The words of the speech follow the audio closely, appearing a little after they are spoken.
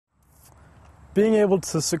Being able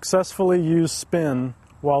to successfully use spin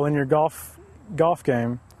while in your golf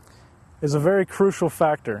game is a very crucial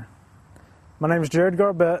factor. My name is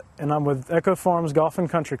Garbett, and I'm with Echo Farms Golf and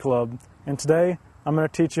Country Club, and today I'm going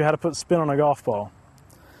to teach you how to put spin on a golf ball.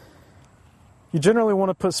 You generally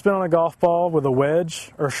want to put spin on a golf ball with a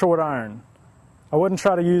wedge or short iron. I wouldn't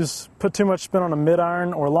try to put too much spin on a mid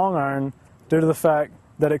iron or long iron due to the fact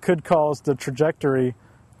that it could cause the trajectory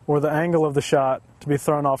or the angle of the shot to be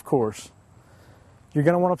thrown off course. You're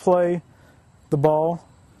going to want to play the ball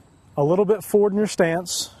a little bit forward in your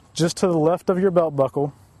stance, just to the left of your belt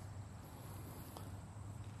buckle.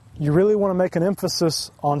 You really want to make an emphasis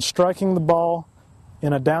on striking the ball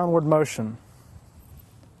in a downward motion.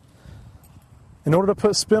 In order to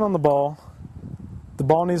put spin on the ball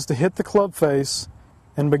needs to hit the club face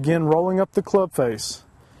and begin rolling up the club face,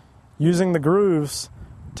 using the grooves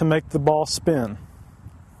to make the ball spin.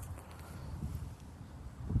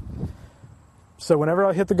 So whenever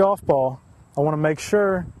I hit the golf ball, I want to make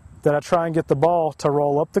sure that I try and get the ball to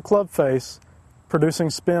roll up the club face, producing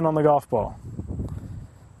spin on the golf ball.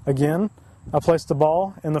 Again, I place the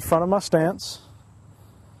ball in the front of my stance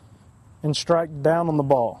and strike down on the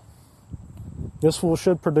ball. This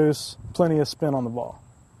should produce plenty of spin on the ball.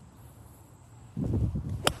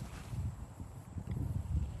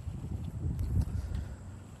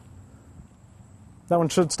 That one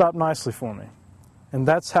should stop nicely for me. And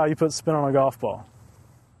that's how you put spin on a golf ball.